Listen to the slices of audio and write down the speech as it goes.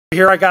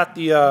Here I got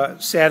the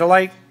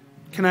satellite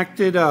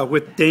connected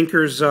with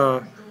Danker's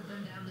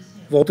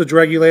voltage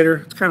regulator.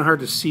 It's kind of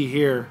hard to see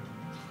here.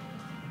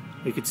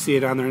 You can see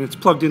it on there, and it's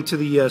plugged into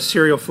the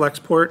serial flex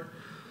port.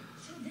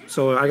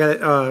 So I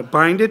got it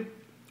binded,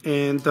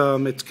 and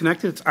it's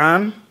connected. It's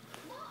on.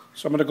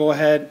 So I'm going to go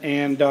ahead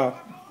and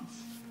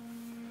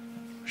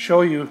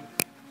show you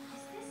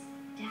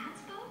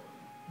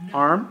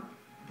arm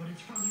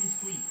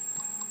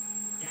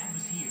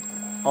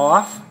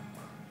off.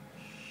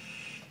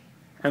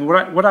 And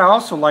what I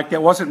also like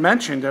that wasn't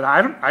mentioned, that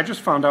I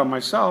just found out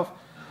myself,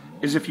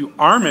 is if you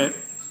arm it,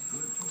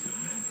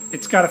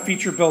 it's got a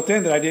feature built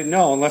in that I didn't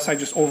know unless I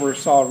just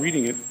oversaw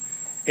reading it.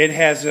 It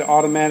has an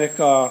automatic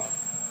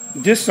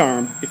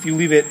disarm if you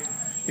leave it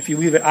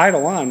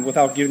idle on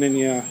without giving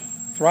any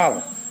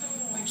throttle.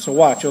 So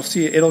watch, you'll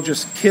see it'll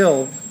just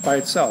kill by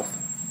itself,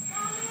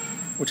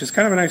 which is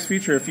kind of a nice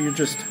feature if you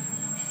got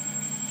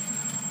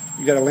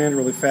to land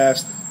really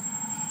fast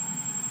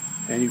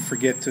and you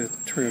forget to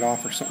turn it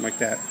off or something like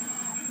that.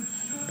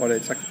 But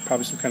it's like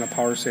probably some kind of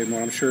power saving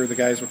one. I'm sure the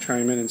guys will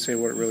chime in and say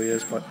what it really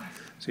is, but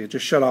see, it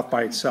just shut off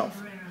by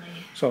itself.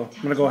 So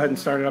I'm going to go ahead and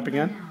start it up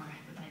again.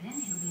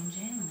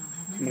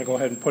 I'm going to go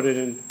ahead and put it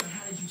in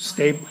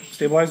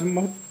stabilizing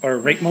mode, or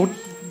rate mode.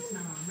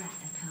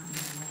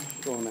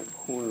 Go in that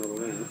corner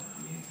over there.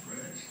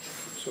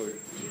 So,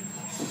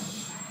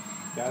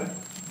 got it?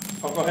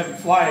 I'll go ahead and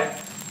fly it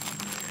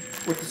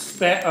with the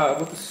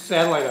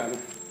satellite on it.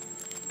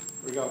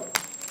 Here we go.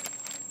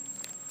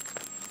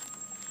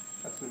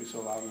 That's going to be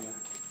so loud in there.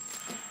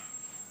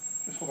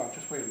 Just hold on,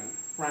 just wait a minute.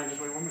 Ryan,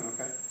 just wait 1 minute,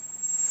 okay?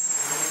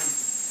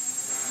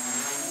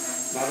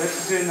 Now this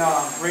is in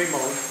rate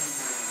mode.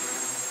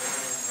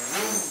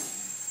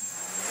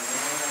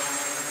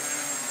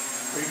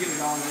 Are you getting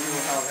it on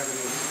without having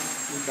to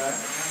move back?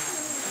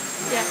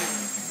 Yeah.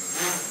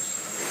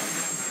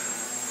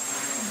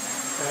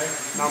 Okay,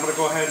 now I'm going to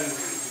go ahead and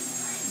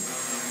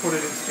put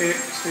it in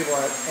stable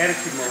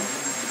attitude mode.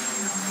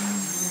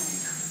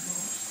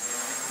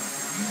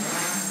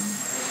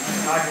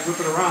 Now I can whip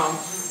it around.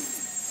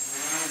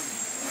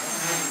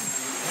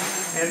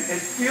 And it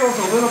feels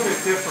a little bit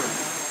different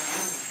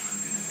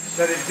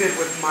than it did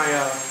with my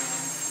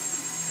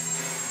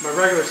my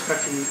regular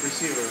spectrum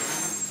receiver.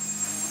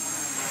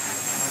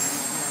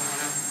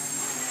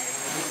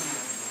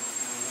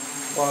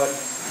 But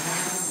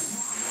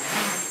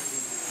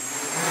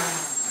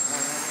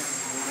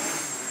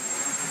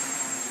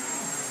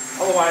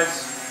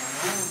otherwise,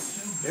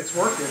 it's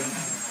working.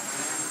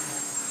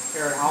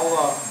 Here,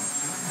 I'll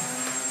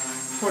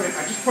put it.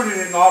 I just put it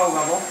in auto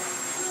level.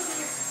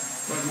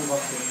 Let's move up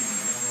to it.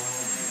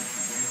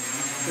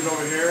 Get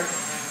over here.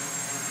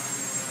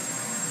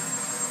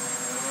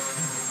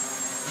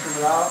 Turn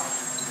it out.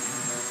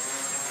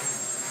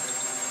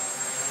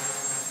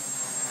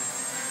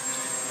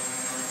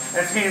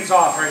 That's hands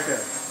off right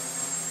there.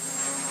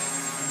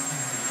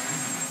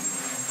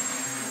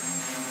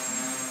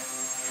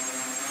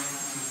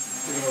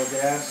 Give it a little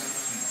gas.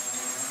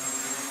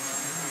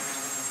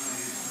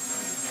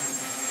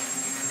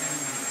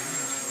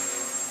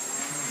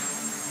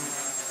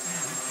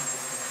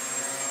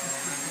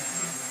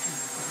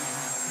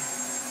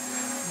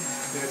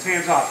 Yeah, it's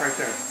hands off right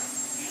there.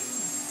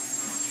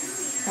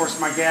 Of course,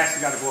 my gas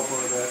has got to go up a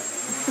little bit.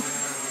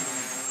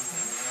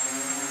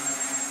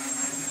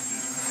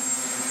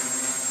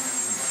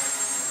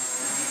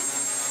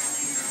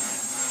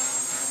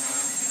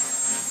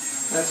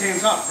 That's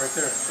hands off right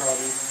there,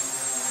 Charlie.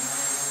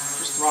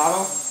 Just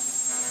throttle.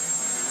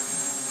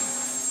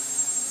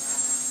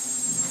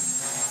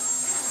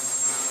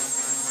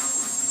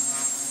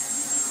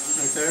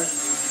 Right there.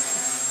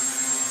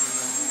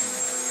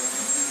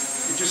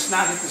 You just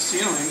not hit the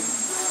ceiling,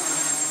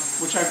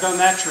 which I've done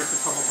that trick a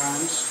couple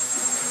times.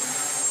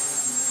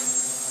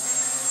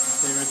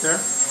 See right there?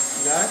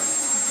 You got it?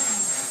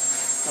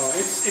 Oh,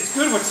 it's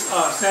good with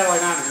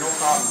satellite on it, no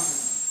problem.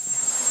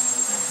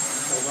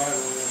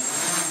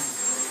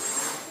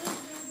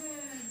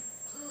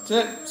 That's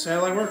it.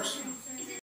 Satellite works.